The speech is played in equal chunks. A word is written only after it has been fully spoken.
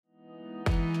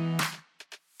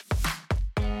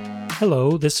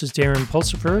Hello, this is Darren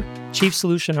Pulsifer, Chief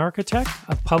Solution Architect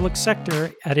of Public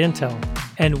Sector at Intel,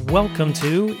 and welcome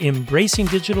to Embracing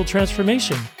Digital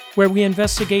Transformation, where we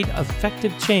investigate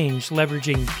effective change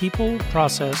leveraging people,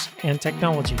 process, and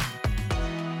technology.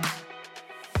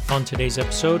 On today's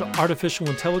episode, Artificial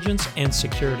Intelligence and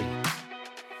Security.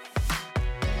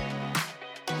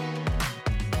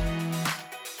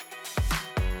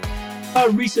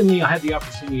 Recently, I had the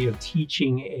opportunity of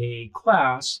teaching a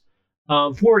class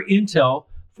for Intel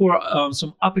for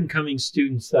some up-and-coming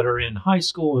students that are in high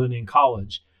school and in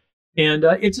college. And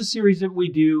it's a series that we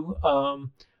do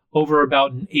over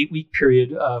about an 8-week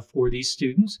period for these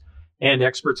students. And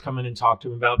experts come in and talk to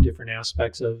them about different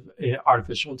aspects of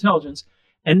artificial intelligence.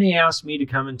 And they asked me to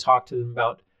come and talk to them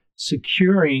about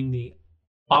securing the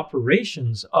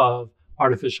operations of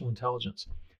artificial intelligence.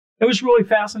 It was really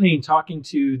fascinating talking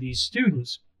to these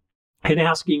students and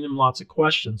asking them lots of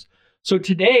questions. So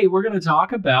today we're going to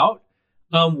talk about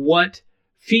what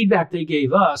feedback they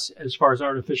gave us as far as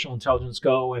artificial intelligence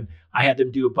go. And I had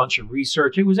them do a bunch of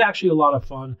research. It was actually a lot of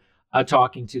fun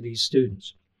talking to these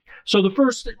students. So the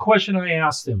first question I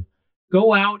asked them,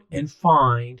 go out and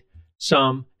find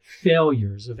some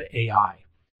failures of AI,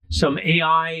 some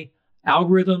AI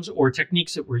algorithms or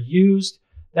techniques that were used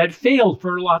that failed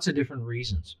for lots of different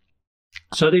reasons.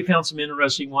 So they found some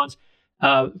interesting ones.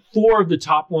 4 of the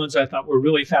top ones I thought were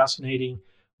really fascinating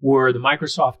were the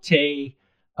Microsoft Tay,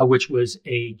 which was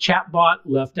a chatbot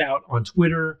left out on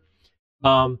Twitter,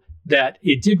 that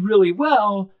it did really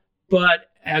well, but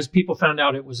as people found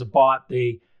out it was a bot,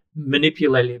 they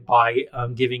manipulated it by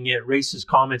giving it racist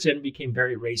comments and became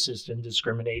very racist and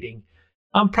discriminating,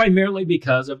 primarily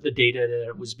because of the data that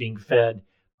it was being fed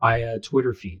by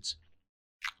Twitter feeds.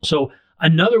 So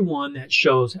another one that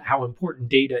shows how important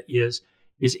data is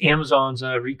Amazon's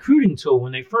recruiting tool.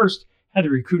 When they first had the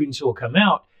recruiting tool come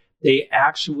out, they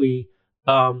actually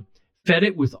fed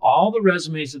it with all the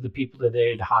resumes of the people that they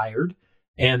had hired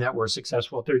and that were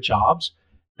successful at their jobs.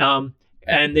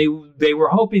 And they were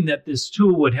hoping that this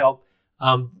tool would help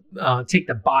take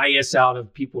the bias out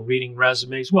of people reading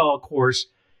resumes. Well, of course,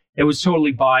 it was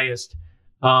totally biased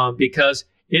because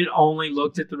it only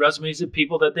looked at the resumes of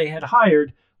people that they had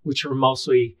hired, which were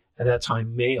mostly at that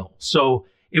time male. So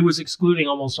it was excluding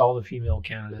almost all the female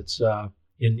candidates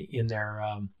in their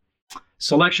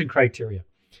selection criteria.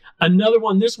 Another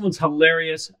one, this one's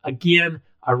hilarious, again,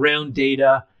 around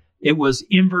data. It was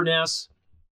Inverness,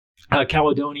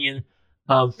 Caledonian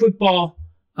football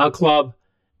club,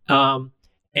 and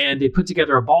they put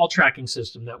together a ball tracking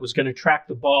system that was going to track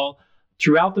the ball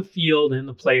throughout the field and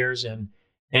the players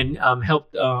and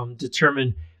help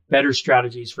determine better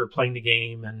strategies for playing the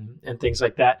game and things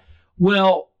like that.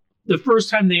 Well, the first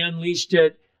time they unleashed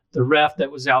it, the ref that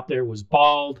was out there was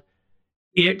bald.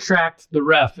 It tracked the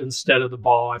ref instead of the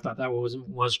ball. I thought that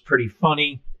was pretty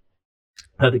funny.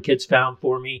 The kids found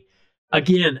for me.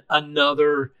 Again,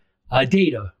 another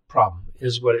data problem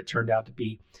is what it turned out to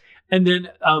be. And then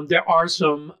there are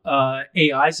some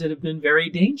AIs that have been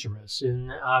very dangerous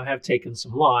and have taken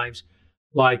some lives,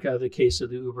 like the case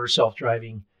of the Uber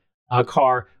self-driving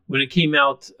car. When it came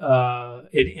out,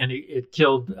 it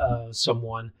killed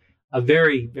someone. A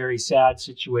very, very sad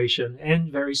situation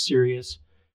and very serious.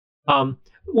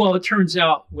 Well, it turns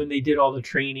out when they did all the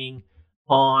training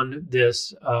on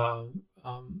this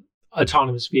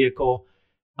autonomous vehicle,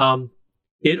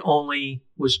 it only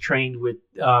was trained with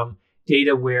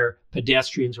data where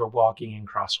pedestrians were walking in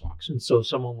crosswalks. And so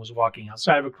someone was walking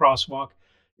outside of a crosswalk,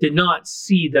 did not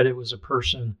see that it was a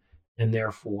person, and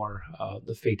therefore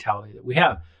the fatality that we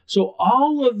have. So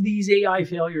all of these AI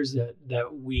failures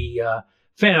that we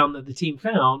found, that the team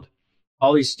found,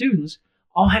 all these students,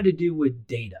 all had to do with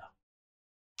data.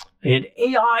 And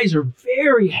AIs are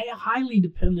very highly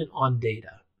dependent on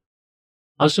data.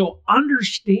 So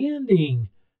understanding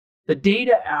the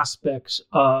data aspects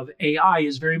of AI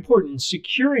is very important, and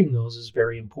securing those is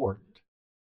very important.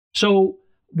 So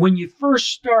when you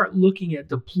first start looking at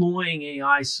deploying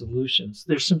AI solutions,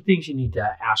 there's some things you need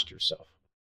to ask yourself.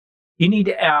 You need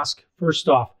to ask, first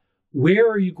off,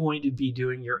 where are you going to be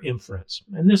doing your inference?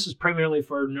 And this is primarily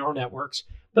for neural networks,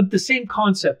 but the same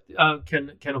concept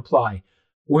can apply.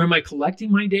 Where am I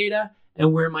collecting my data,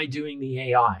 and where am I doing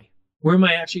the AI? Where am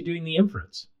I actually doing the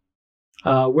inference?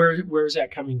 Where is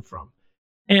that coming from?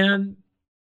 And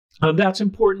that's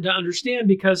important to understand,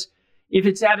 because if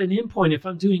it's at an endpoint, if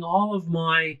I'm doing all of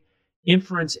my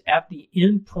inference at the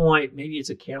endpoint, maybe it's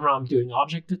a camera, I'm doing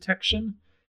object detection,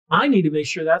 I need to make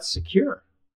sure that's secure,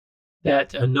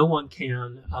 that no one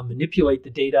can manipulate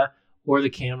the data or the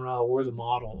camera or the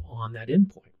model on that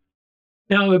endpoint.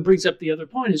 Now it brings up the other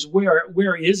point: is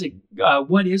where is it?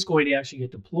 What is going to actually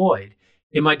get deployed?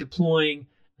 Am I deploying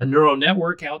a neural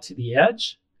network out to the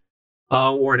edge,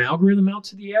 or an algorithm out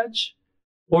to the edge,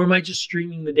 or am I just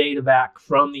streaming the data back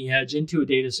from the edge into a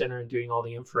data center and doing all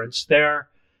the inference there?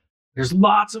 There's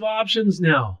lots of options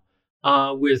now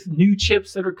with new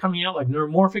chips that are coming out, like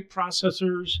neuromorphic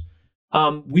processors.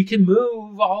 We can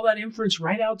move all that inference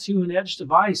right out to an edge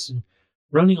device and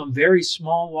running on very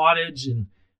small wattage and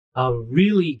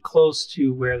really close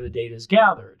to where the data is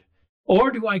gathered.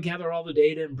 Or do I gather all the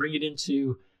data and bring it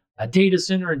into a data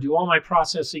center and do all my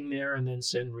processing there and then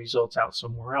send results out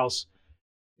somewhere else?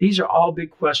 These are all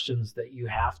big questions that you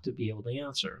have to be able to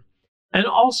answer. And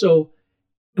also,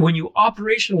 when you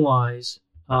operationalize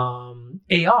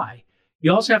AI,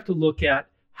 you also have to look at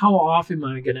how often am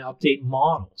I going to update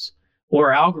models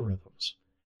or algorithms?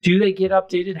 Do they get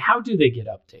updated? How do they get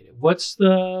updated? What's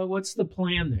the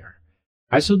plan there?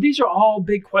 All right, so these are all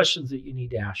big questions that you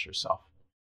need to ask yourself.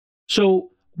 So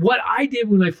what I did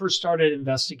when I first started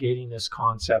investigating this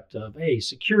concept of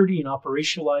security and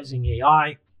operationalizing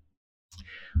AI,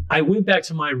 I went back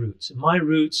to my roots. And my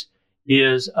roots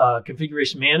is a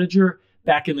configuration manager.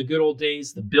 Back in the good old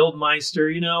days, the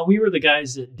Buildmeister, we were the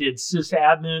guys that did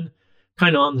sysadmin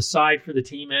kind of on the side for the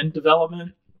team and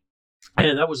development.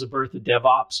 And that was the birth of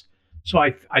DevOps. So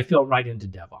I fell right into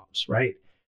DevOps, right?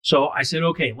 So I said,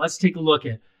 okay, let's take a look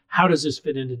at how does this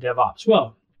fit into DevOps?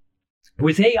 Well,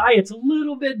 with AI, it's a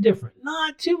little bit different.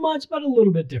 Not too much, but a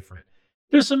little bit different.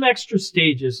 There's some extra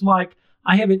stages, like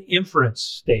I have an inference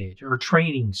stage or a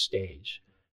training stage,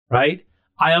 right?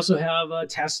 I also have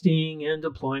testing and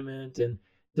deployment and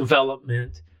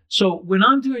development. So when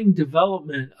I'm doing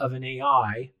development of an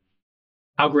AI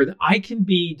algorithm, I can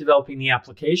be developing the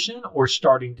application or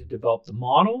starting to develop the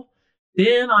model.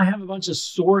 Then I have a bunch of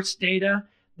source data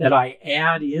that I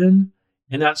add in,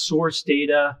 and that source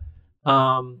data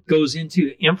goes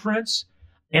into inference,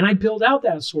 and I build out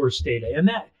that source data, and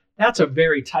that's a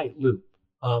very tight loop.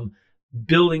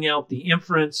 Building out the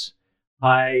inference,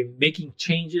 I'm making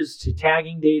changes to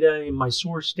tagging data in my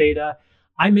source data.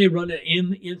 I may run it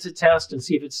into test and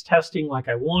see if it's testing like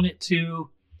I want it to,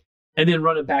 and then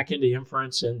run it back into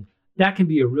inference, and that can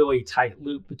be a really tight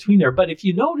loop between there. But if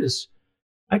you notice,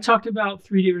 I talked about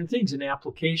three different things: an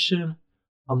application,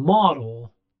 a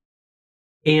model,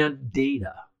 and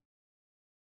data.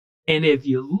 And if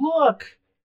you look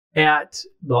at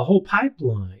the whole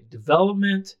pipeline,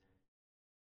 development,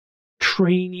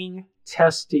 training,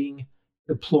 testing,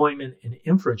 deployment, and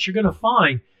inference, you're going to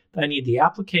find that I need the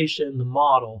application, the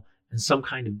model, and some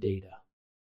kind of data.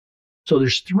 So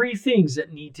there's three things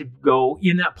that need to go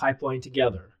in that pipeline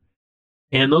together.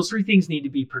 And those three things need to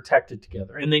be protected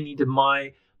together, and they need to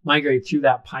migrate through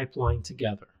that pipeline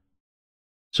together.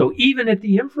 So even at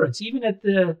the inference,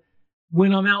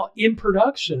 when I'm out in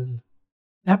production,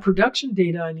 that production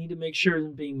data, I need to make sure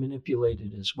is being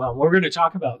manipulated as well. We're going to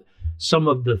talk about some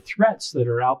of the threats that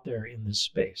are out there in this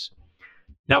space.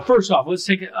 Now, first off, let's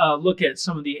take a look at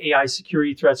some of the AI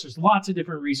security threats. There's lots of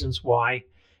different reasons why,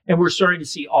 and we're starting to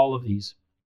see all of these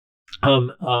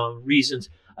reasons,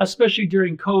 especially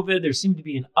during COVID. There seemed to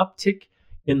be an uptick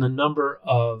in the number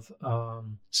of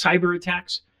cyber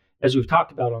attacks, as we've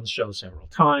talked about on the show several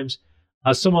times.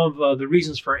 Some of the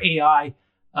reasons for AI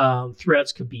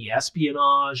threats could be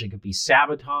espionage, it could be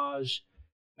sabotage,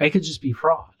 it could just be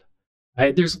fraud.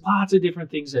 Right? There's lots of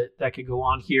different things that could go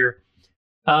on here.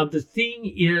 The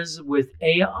thing is with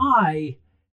AI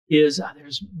is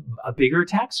there's a bigger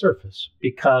attack surface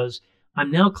because I'm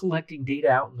now collecting data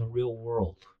out in the real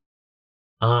world.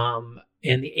 And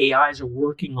the AIs are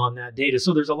working on that data.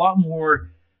 So there's a lot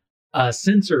more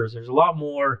sensors. There's a lot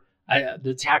more,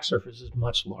 the attack surface is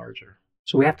much larger.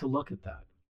 So we have to look at that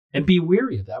and be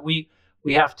wary of that. We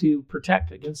have to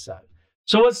protect against that.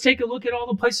 So let's take a look at all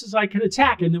the places I can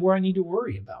attack and where I need to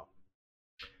worry about.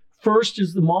 First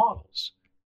is the models.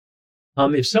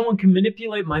 If someone can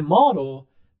manipulate my model,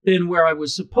 then where I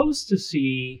was supposed to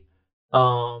see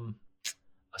a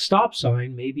stop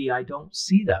sign, maybe I don't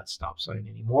see that stop sign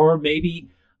anymore. Maybe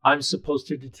I'm supposed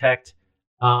to detect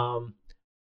a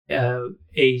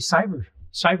cyber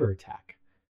attack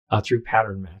through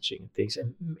pattern matching and things.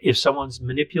 And if someone's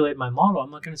manipulated my model,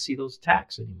 I'm not going to see those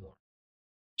attacks anymore.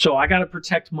 So I got to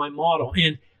protect my model,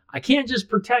 and I can't just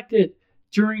protect it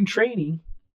during training.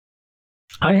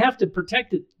 I have to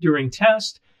protect it during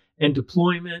test and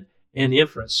deployment and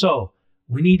inference. So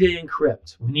we need to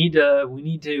encrypt. We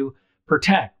need to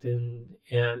protect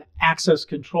and access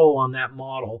control on that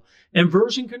model and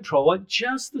version control it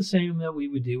just the same that we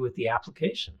would do with the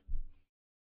application.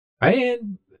 Right?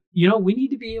 And we need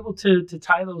to be able to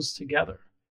tie those together.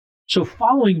 So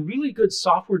following really good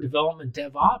software development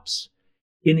DevOps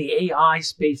in the AI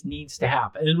space needs to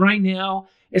happen. And right now,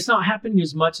 it's not happening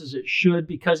as much as it should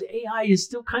because AI is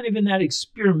still kind of in that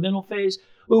experimental phase.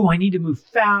 Oh, I need to move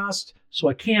fast, so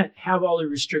I can't have all the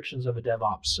restrictions of a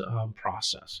DevOps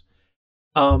process.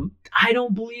 I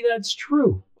don't believe that's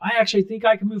true. I actually think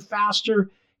I can move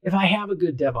faster if I have a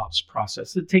good DevOps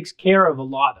process that takes care of a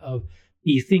lot of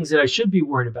the things that I should be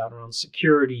worried about around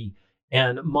security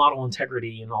and model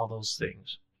integrity and all those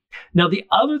things. Now, the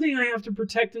other thing I have to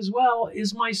protect as well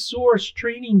is my source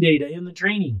training data in the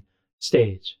training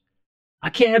stage. I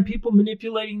can't have people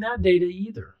manipulating that data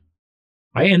either.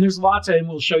 Right? And there's lots of, and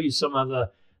we'll show you some of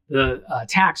the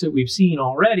attacks that we've seen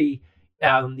already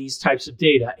on these types of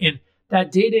data. And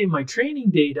that data in my training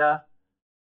data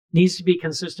needs to be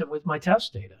consistent with my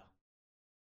test data.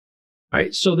 All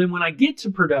right. So then when I get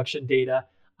to production data,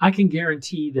 I can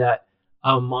guarantee that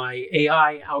my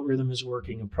AI algorithm is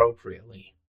working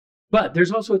appropriately. But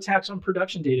there's also attacks on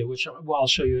production data, which I'll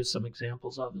show you some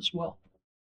examples of as well.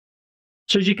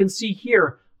 So as you can see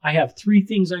here, I have three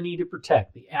things I need to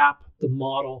protect: the app, the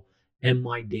model, and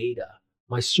my data.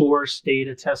 My source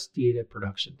data, test data,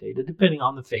 production data, depending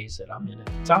on the phase that I'm in at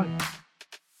the time.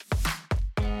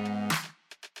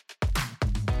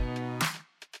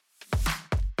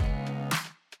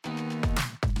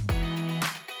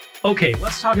 Okay,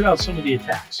 let's talk about some of the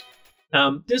attacks.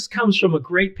 This comes from a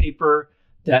great paper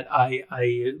that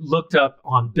I looked up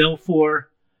on Belfour.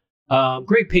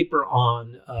 Great paper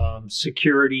on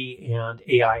security and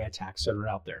AI attacks that are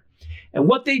out there. And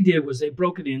what they did was they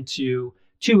broke it into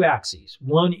two axes.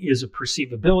 One is a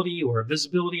perceivability or a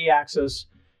visibility axis,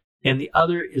 and the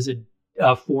other is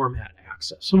a format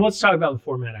axis. So let's talk about the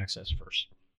format axis first.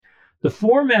 The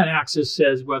format axis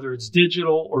says whether it's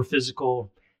digital or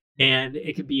physical, and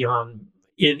it could be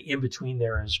in between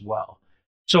there as well.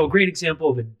 So a great example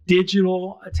of a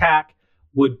digital attack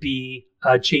would be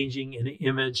changing an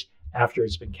image after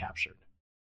it's been captured.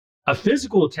 A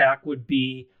physical attack would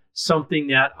be something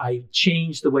that I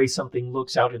change the way something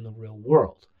looks out in the real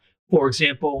world. For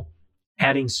example,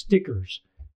 adding stickers,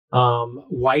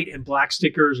 white and black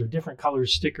stickers or different color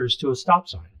stickers to a stop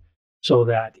sign so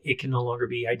that it can no longer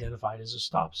be identified as a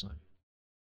stop sign.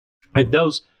 And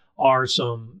those are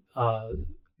some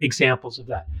examples of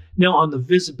that. Now on the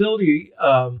visibility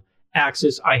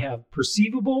axis, I have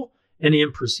perceivable and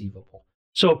imperceivable.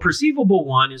 So a perceivable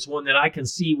one is one that I can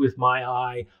see with my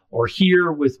eye or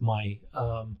hear with my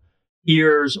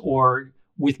ears or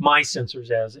with my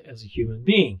sensors as a human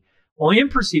being. Well,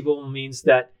 imperceivable means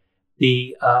that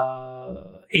the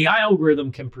AI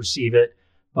algorithm can perceive it,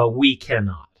 but we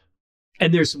cannot.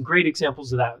 And there's some great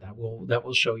examples of that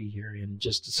we'll show you here in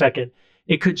just a second.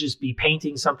 It could just be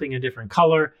painting something a different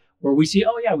color where we see,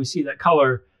 oh yeah, we see that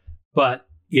color, but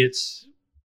it's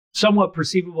somewhat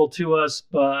perceivable to us,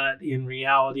 but in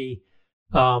reality,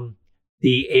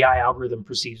 the AI algorithm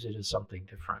perceives it as something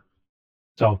different.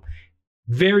 So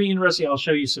very interesting. I'll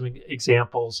show you some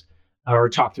examples or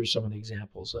talk through some of the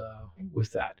examples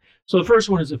with that. So the first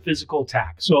one is a physical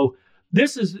attack. So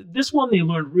this one they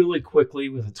learned really quickly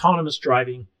with autonomous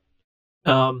driving.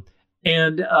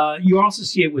 And you also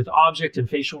see it with object and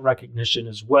facial recognition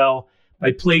as well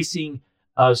by placing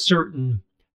certain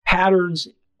patterns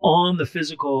on the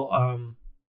physical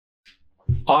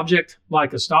object,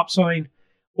 like a stop sign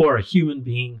or a human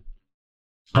being.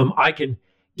 I can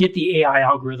get the AI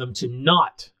algorithm to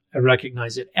not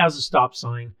recognize it as a stop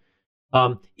sign,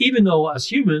 even though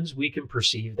as humans, we can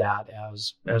perceive that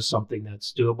as something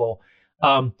that's doable.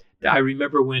 I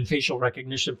remember when facial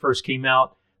recognition first came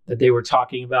out, that they were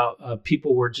talking about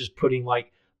people were just putting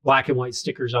like black and white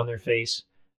stickers on their face.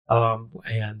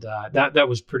 That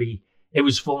was it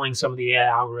was fooling some of the AI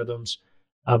algorithms,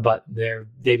 but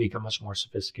they become much more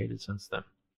sophisticated since then.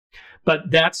 But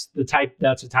that's a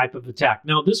type of attack.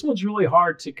 Now, this one's really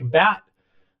hard to combat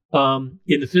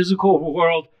in the physical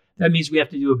world. That means we have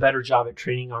to do a better job at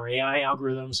training our AI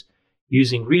algorithms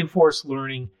using reinforced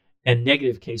learning, and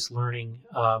negative case learning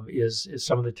is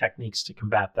some of the techniques to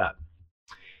combat that.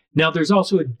 Now, there's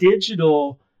also a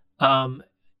digital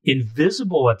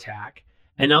invisible attack.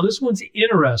 And now this one's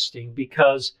interesting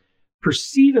because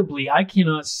perceivably, I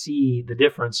cannot see the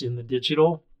difference in the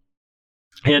digital.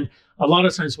 And a lot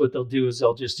of times what they'll do is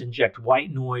they'll just inject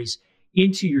white noise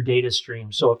into your data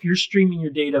stream. So if you're streaming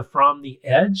your data from the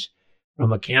edge,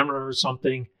 from a camera or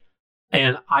something,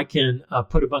 and I can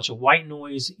put a bunch of white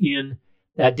noise in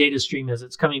that data stream as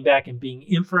it's coming back and being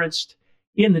inferenced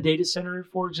in the data center,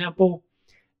 for example,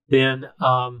 then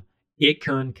it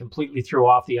can completely throw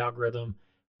off the algorithm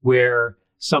where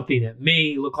something that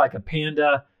may look like a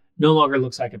panda no longer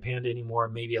looks like a panda anymore.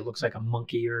 Maybe it looks like a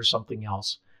monkey or something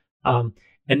else. And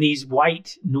these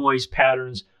white noise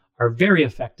patterns are very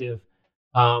effective,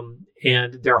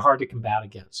 and they're hard to combat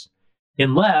against,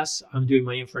 unless I'm doing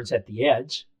my inference at the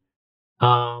edge,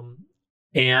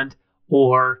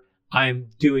 or I'm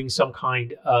doing some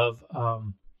kind of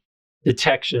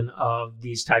detection of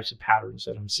these types of patterns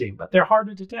that I'm seeing. But they're hard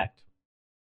to detect.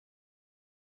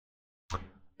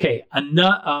 Okay,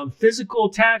 physical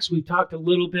attacks. We've talked a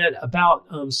little bit about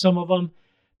some of them.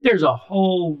 There's a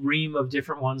whole ream of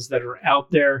different ones that are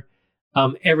out there.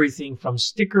 Everything from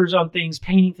stickers on things,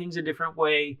 painting things a different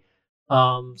way,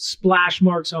 splash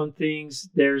marks on things.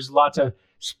 There's lots of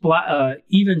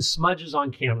even smudges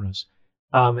on cameras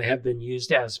have been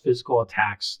used as physical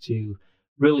attacks to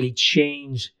really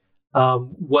change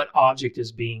what object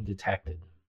is being detected.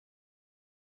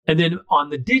 And then on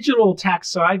the digital attack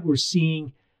side, we're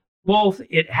seeing both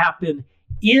it happen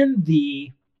in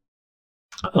the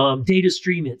data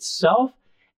stream itself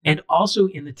and also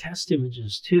in the test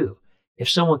images too. If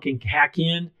someone can hack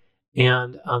in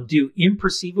and do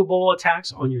imperceivable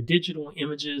attacks on your digital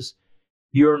images,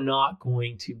 you're not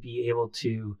going to be able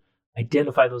to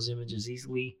identify those images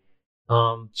easily.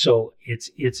 So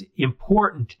it's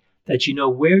important that you know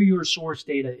where your source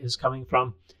data is coming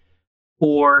from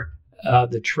for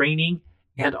the training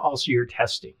and also your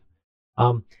testing.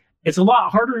 It's a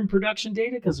lot harder in production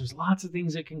data because there's lots of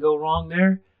things that can go wrong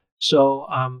there. So,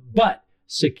 but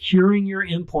securing your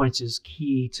endpoints is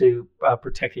key to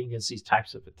protecting against these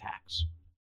types of attacks.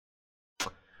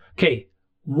 Okay,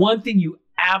 one thing you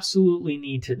absolutely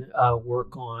need to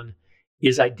work on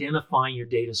is identifying your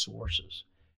data sources,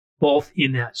 both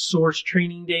in that source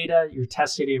training data, your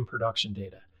test data, and production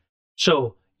data.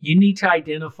 So you need to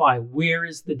identify where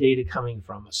is the data coming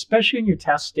from, especially in your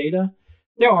test data.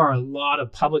 There are a lot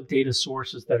of public data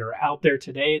sources that are out there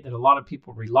today that a lot of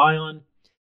people rely on.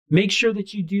 Make sure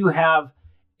that you do have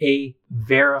a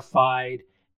verified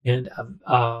and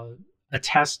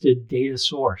attested data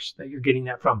source, that you're getting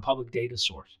that from, public data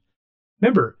source.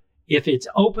 Remember, if it's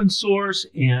open source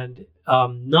and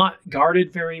not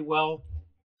guarded very well,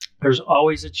 there's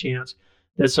always a chance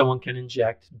that someone can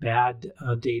inject bad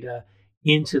data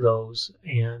into those,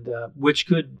 and which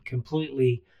could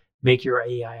completely make your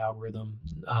AI algorithm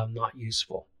not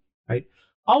useful, right?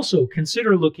 Also,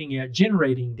 consider looking at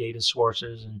generating data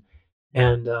sources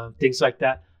and things like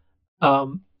that,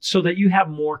 so that you have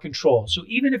more control. So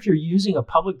even if you're using a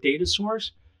public data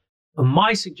source,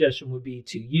 my suggestion would be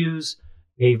to use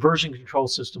a version control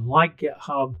system like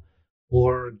GitHub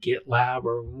or GitLab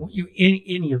or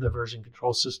any of the version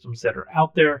control systems that are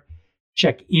out there.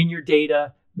 Check in your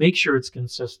data, make sure it's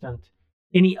consistent.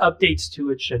 Any updates to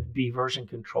it should be version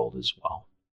controlled as well.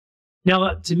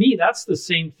 Now, to me, that's the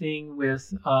same thing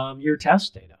with your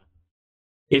test data.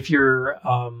 If your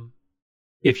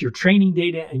training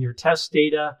data and your test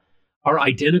data are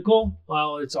identical,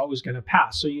 well, it's always going to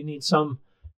pass. So you need some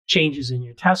changes in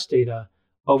your test data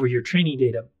over your training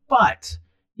data, but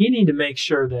you need to make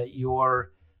sure that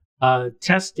your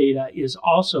test data is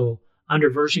also under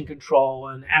version control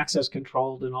and access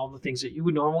controlled and all the things that you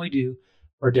would normally do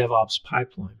for a DevOps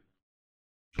pipeline.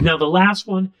 Now, the last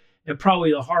one, and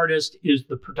probably the hardest, is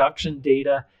the production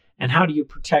data. And how do you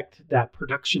protect that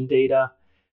production data?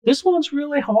 This one's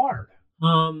really hard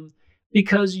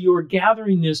because you're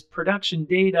gathering this production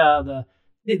data,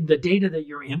 the data that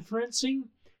you're inferencing.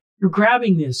 You're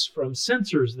grabbing this from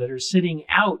sensors that are sitting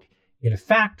out in a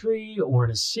factory or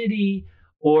in a city,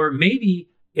 or maybe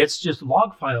it's just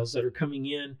log files that are coming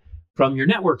in from your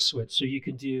network switch, so you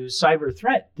can do cyber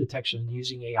threat detection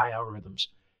using AI algorithms.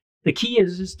 The key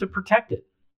is to protect it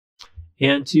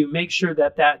and to make sure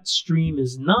that that stream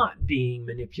is not being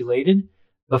manipulated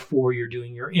before you're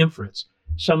doing your inference.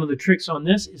 Some of the tricks on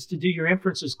this is to do your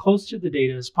inference as close to the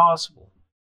data as possible.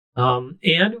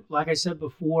 And like I said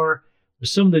before, with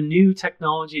some of the new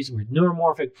technologies with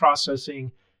neuromorphic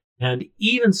processing and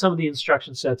even some of the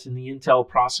instruction sets in the Intel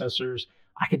processors,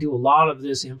 I could do a lot of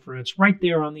this inference right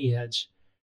there on the edge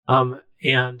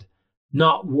and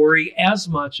not worry as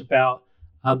much about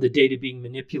the data being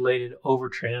manipulated over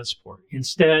transport.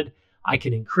 Instead, I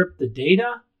can encrypt the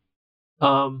data,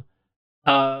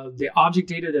 the object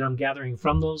data that I'm gathering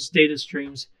from those data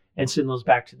streams, and send those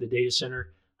back to the data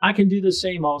center. I can do the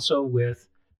same also with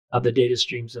the data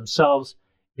streams themselves.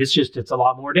 It's a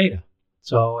lot more data.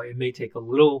 So it may take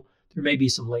there may be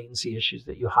some latency issues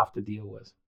that you have to deal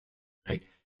with, right?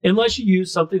 Unless you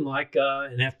use something like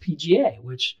an FPGA,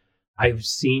 which I've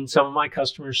seen some of my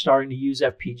customers starting to use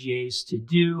FPGAs to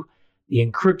do the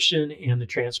encryption and the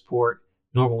transport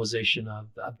normalization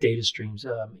of data streams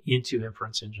into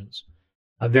inference engines.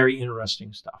 Very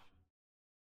interesting stuff.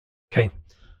 Okay.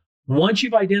 Once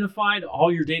you've identified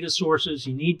all your data sources,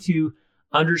 you need to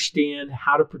understand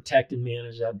how to protect and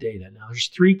manage that data. Now, there's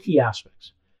 3 key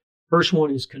aspects. First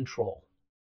one is control,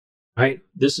 right?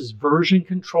 This is version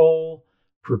control,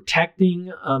 protecting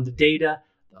the data,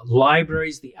 the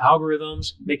libraries, the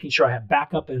algorithms, making sure I have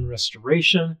backup and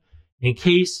restoration in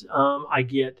case I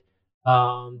get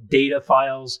data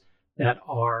files that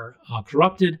are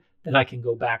corrupted, that I can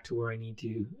go back to where I need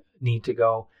to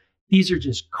go. These are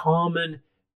just common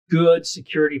good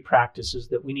security practices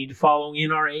that we need to follow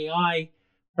in our AI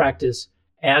practice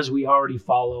as we already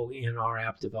follow in our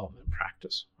app development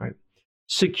practice, right?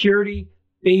 Security,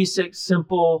 basic,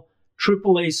 simple,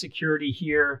 AAA security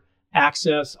here,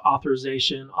 access,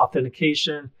 authorization,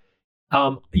 authentication.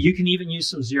 You can even use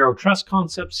some zero trust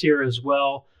concepts here as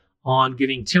well on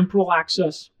giving temporal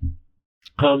access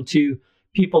to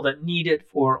people that need it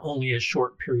for only a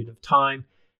short period of time.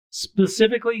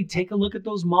 Specifically, take a look at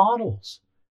those models.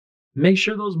 Make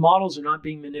sure those models are not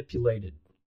being manipulated.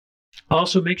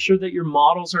 Also, make sure that your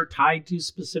models are tied to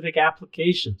specific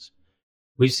applications.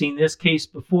 We've seen this case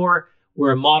before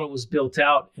where a model was built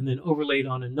out and then overlaid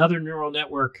on another neural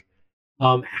network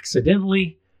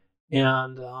accidentally,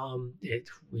 and it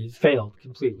failed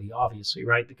completely, obviously,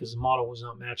 right? Because the model was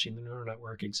not matching the neural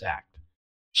network exact.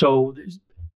 So there's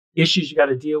issues you got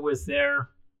to deal with there,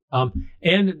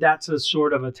 and that's a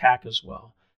sort of attack as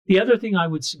well. The other thing I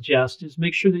would suggest is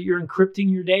make sure that you're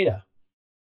encrypting your data.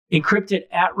 Encrypt it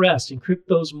at rest, encrypt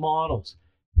those models,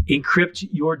 encrypt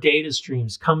your data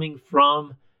streams coming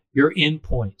from your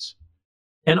endpoints.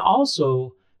 And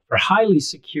also, for highly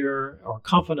secure or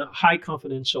high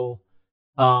confidential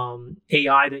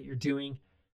AI that you're doing,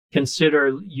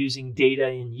 consider using data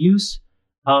in use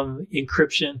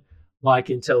encryption, like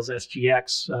Intel's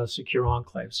SGX secure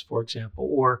enclaves, for example,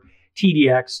 or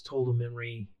TDX total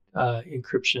memory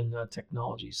encryption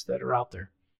technologies that are out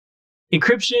there.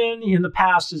 Encryption in the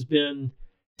past has been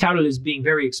touted as being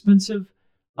very expensive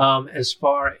as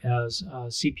far as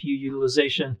CPU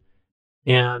utilization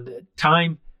and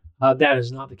time. That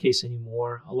is not the case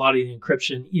anymore. A lot of the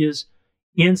encryption is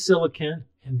in silicon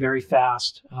and very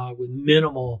fast with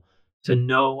minimal to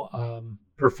no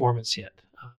performance hit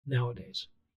nowadays.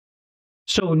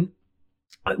 So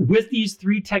with these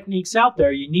 3 techniques out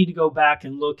there, you need to go back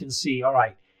and look and see, all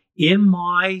right, in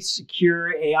my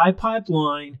secure AI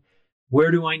pipeline,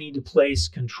 where do I need to place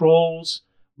controls?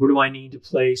 Where do I need to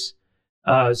place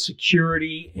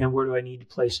security? And where do I need to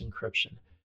place encryption?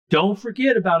 Don't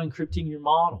forget about encrypting your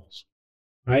models,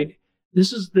 right?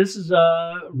 This is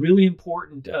a really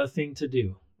important thing to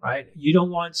do, right? You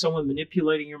don't want someone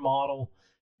manipulating your model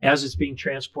as it's being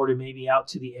transported maybe out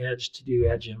to the edge to do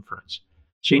edge inference.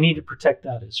 So you need to protect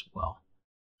that as well.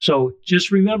 So just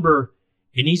remember,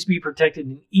 it needs to be protected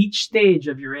in each stage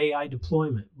of your AI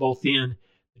deployment, both in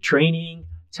the training,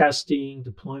 testing,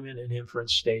 deployment, and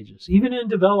inference stages. Even in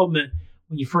development,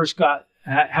 when you first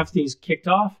have things kicked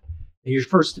off, and you're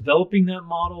first developing that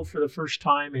model for the first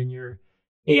time in your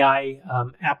AI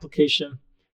application,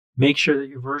 make sure that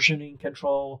you're versioning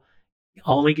control,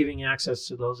 only giving access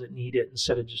to those that need it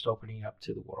instead of just opening it up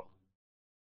to the world.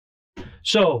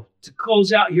 So to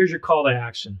close out, here's your call to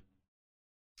action.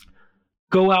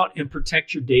 Go out and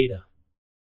protect your data.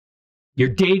 Your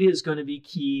data is going to be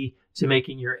key to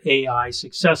making your AI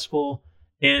successful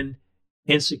and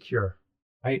secure,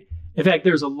 right? In fact,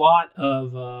 there's a lot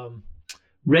of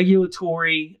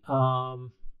regulatory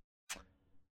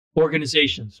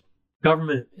organizations,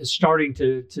 government is starting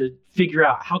to figure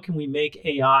out how can we make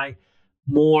AI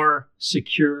more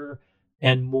secure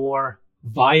and more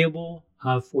viable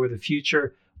for the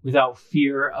future without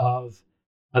fear of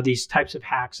these types of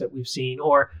hacks that we've seen,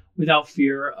 or without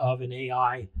fear of an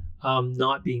AI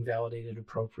not being validated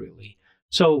appropriately.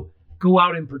 So go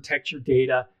out and protect your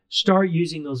data. Start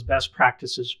using those best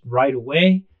practices right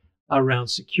away around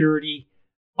security.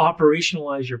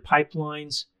 Operationalize your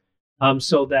pipelines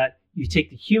so that you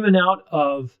take the human out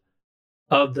of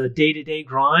the day-to-day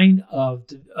grind of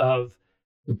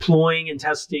deploying and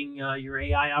testing your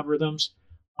AI algorithms.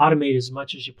 Automate as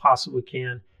much as you possibly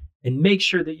can, and make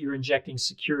sure that you're injecting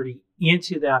security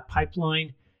into that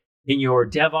pipeline in your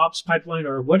DevOps pipeline,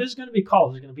 or what is going to be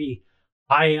called. It's going to be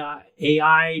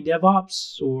AI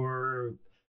DevOps, or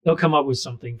they'll come up with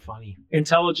something funny.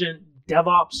 Intelligent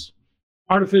DevOps,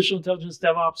 artificial intelligence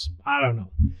DevOps, I don't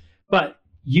know. But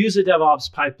use a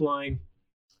DevOps pipeline.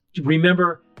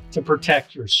 Remember to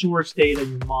protect your source data,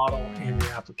 your model, and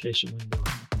your application when doing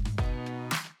it.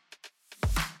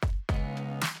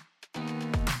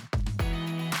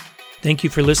 Thank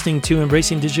you for listening to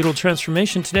Embracing Digital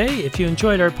Transformation today. If you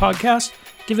enjoyed our podcast,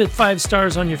 Give it 5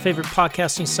 stars on your favorite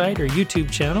podcasting site or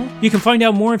YouTube channel. You can find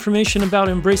out more information about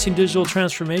Embracing Digital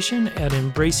Transformation at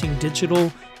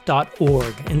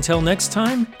embracingdigital.org. Until next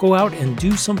time, go out and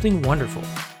do something wonderful.